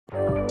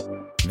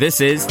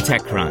This is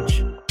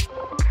TechCrunch.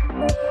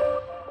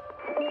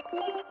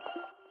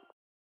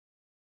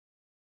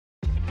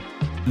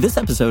 This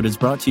episode is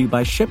brought to you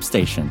by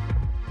ShipStation.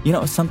 You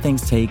know, some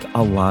things take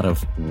a lot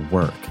of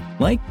work,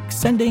 like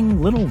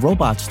sending little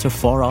robots to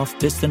far-off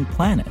distant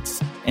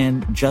planets.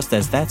 And just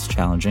as that's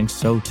challenging,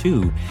 so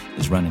too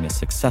is running a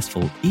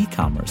successful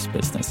e-commerce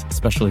business,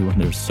 especially when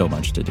there's so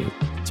much to do.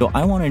 So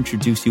I want to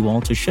introduce you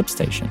all to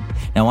ShipStation.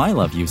 Now, I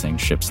love using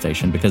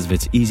ShipStation because of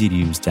its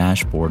easy-to-use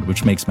dashboard,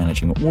 which makes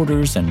managing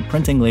orders and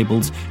printing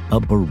labels a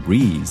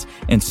breeze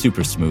and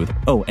super smooth.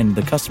 Oh, and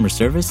the customer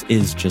service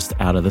is just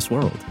out of this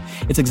world.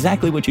 It's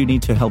exactly what you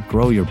need to help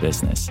grow your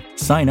business.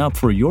 Sign up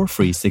for your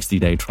free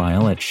 60-day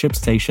trial at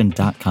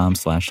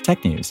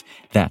shipstation.com/technews.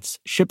 That's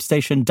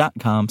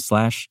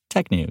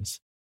shipstation.com/technews.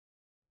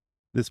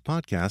 This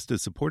podcast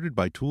is supported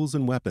by Tools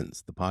and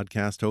Weapons, the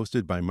podcast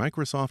hosted by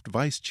Microsoft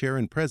Vice Chair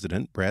and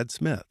President Brad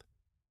Smith.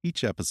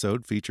 Each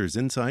episode features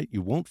insight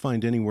you won't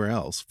find anywhere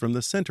else from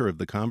the center of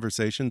the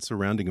conversation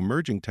surrounding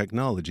emerging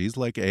technologies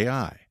like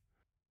AI.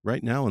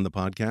 Right now in the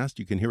podcast,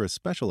 you can hear a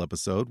special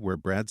episode where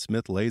Brad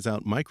Smith lays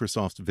out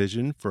Microsoft's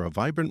vision for a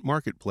vibrant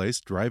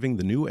marketplace driving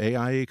the new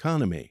AI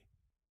economy.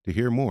 To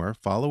hear more,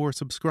 follow or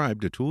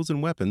subscribe to Tools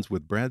and Weapons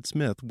with Brad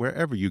Smith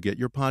wherever you get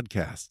your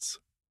podcasts.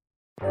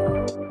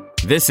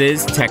 This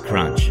is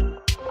TechCrunch.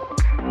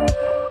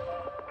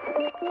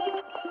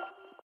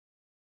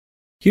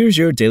 Here's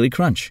your Daily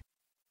Crunch.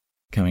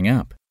 Coming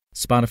up,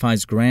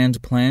 Spotify's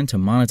grand plan to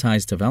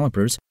monetize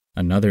developers,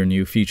 another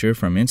new feature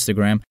from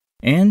Instagram,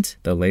 and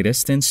the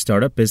latest in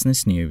startup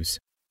business news.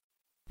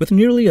 With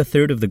nearly a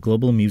third of the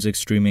global music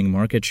streaming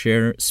market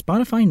share,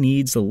 Spotify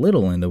needs a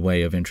little in the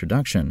way of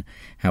introduction.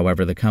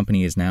 However, the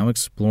company is now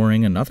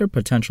exploring another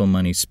potential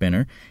money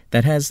spinner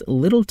that has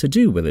little to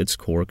do with its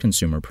core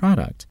consumer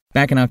product.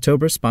 Back in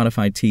October,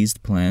 Spotify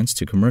teased plans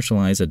to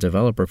commercialize a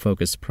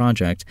developer-focused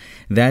project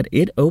that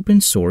it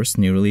open-sourced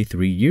nearly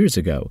 3 years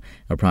ago,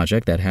 a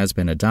project that has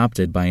been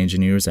adopted by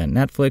engineers at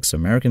Netflix,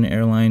 American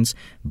Airlines,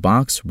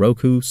 Box,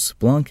 Roku,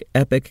 Splunk,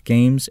 Epic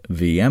Games,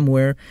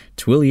 VMware,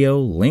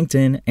 Twilio,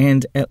 LinkedIn,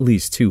 and at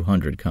least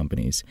 200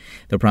 companies.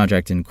 The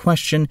project in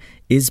question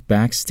is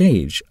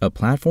Backstage, a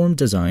platform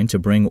designed to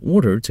bring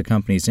order to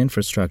companies'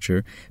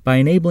 infrastructure by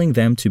enabling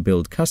them to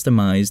build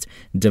customized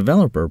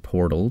developer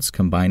portals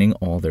combining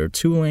all their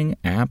tooling,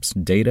 apps,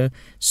 data,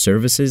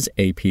 services,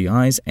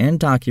 APIs, and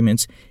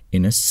documents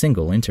in a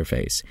single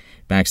interface.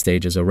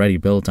 Backstage is already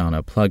built on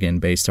a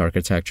plugin-based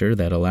architecture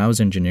that allows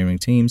engineering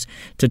teams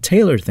to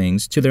tailor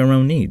things to their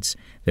own needs.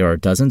 There are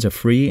dozens of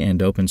free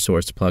and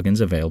open-source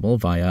plugins available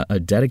via a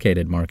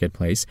dedicated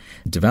marketplace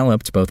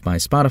developed both by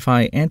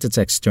Spotify and its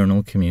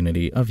external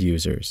community of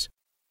users.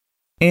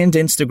 And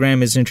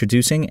Instagram is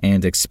introducing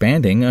and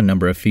expanding a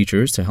number of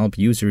features to help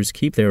users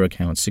keep their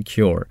accounts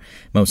secure.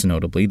 Most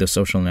notably, the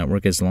social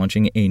network is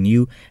launching a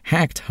new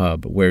Hacked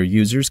Hub where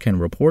users can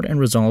report and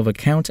resolve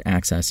account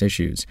access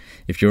issues.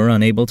 If you're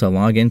unable to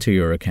log into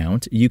your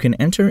account, you can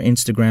enter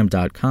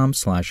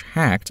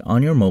Instagram.com/hacked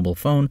on your mobile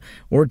phone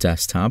or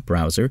desktop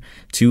browser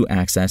to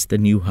access the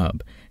new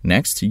hub.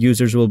 Next,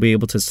 users will be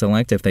able to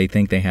select if they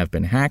think they have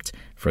been hacked,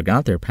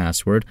 forgot their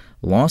password,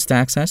 lost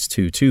access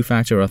to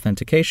two-factor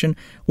authentication,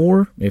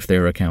 or if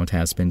their account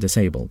has been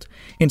disabled.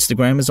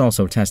 Instagram is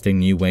also testing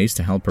new ways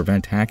to help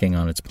prevent hacking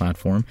on its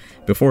platform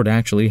before it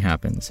actually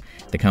happens.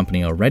 The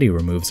company already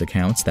removes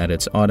accounts that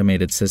its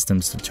automated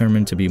systems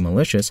determine to be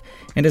malicious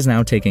and is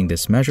now taking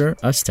this measure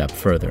a step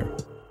further.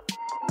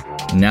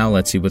 Now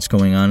let's see what's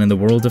going on in the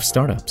world of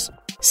startups.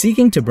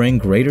 Seeking to bring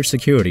greater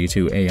security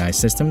to AI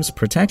systems,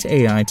 Protect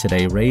AI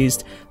today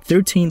raised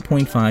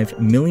 $13.5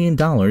 million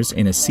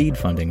in a seed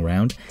funding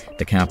round.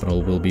 The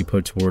capital will be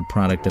put toward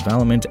product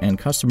development and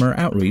customer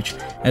outreach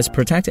as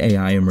Protect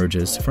AI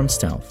emerges from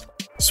stealth.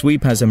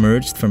 Sweep has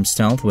emerged from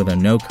stealth with a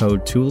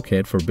no-code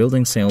toolkit for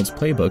building sales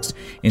playbooks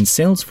in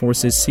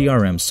Salesforce's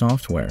CRM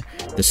software.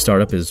 The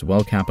startup is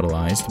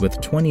well-capitalized with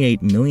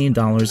 $28 million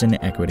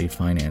in equity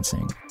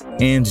financing.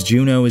 And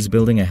Juno is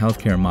building a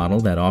healthcare model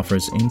that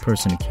offers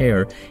in-person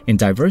care in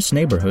diverse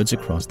neighborhoods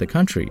across the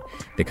country.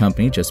 The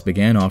company just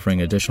began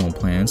offering additional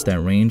plans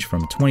that range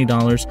from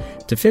 $20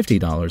 to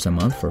 $50 a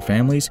month for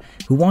families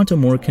who want a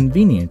more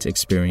convenient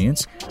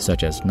experience,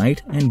 such as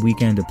night and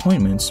weekend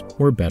appointments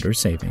or better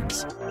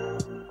savings.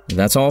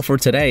 That's all for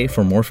today.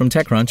 For more from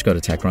TechCrunch, go to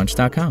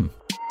TechCrunch.com.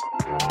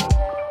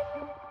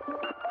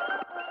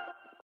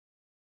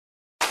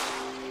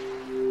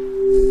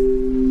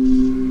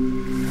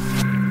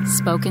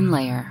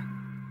 SpokenLayer.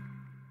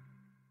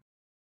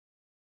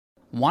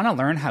 Want to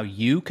learn how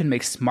you can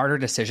make smarter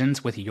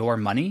decisions with your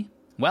money?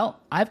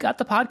 Well, I've got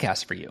the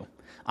podcast for you.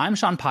 I'm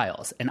Sean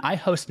Piles, and I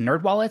host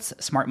NerdWallet's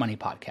Smart Money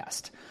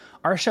Podcast.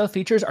 Our show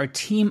features our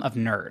team of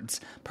nerds,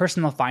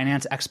 personal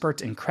finance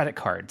experts in credit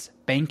cards,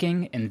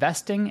 banking,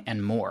 investing,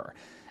 and more.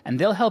 And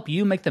they'll help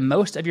you make the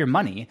most of your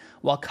money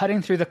while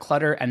cutting through the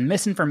clutter and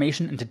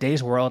misinformation in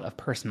today's world of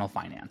personal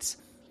finance.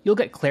 You'll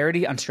get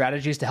clarity on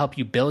strategies to help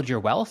you build your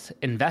wealth,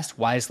 invest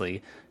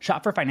wisely,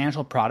 shop for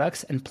financial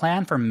products, and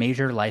plan for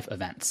major life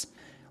events.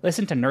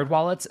 Listen to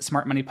NerdWallet's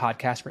Smart Money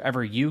Podcast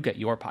wherever you get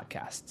your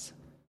podcasts.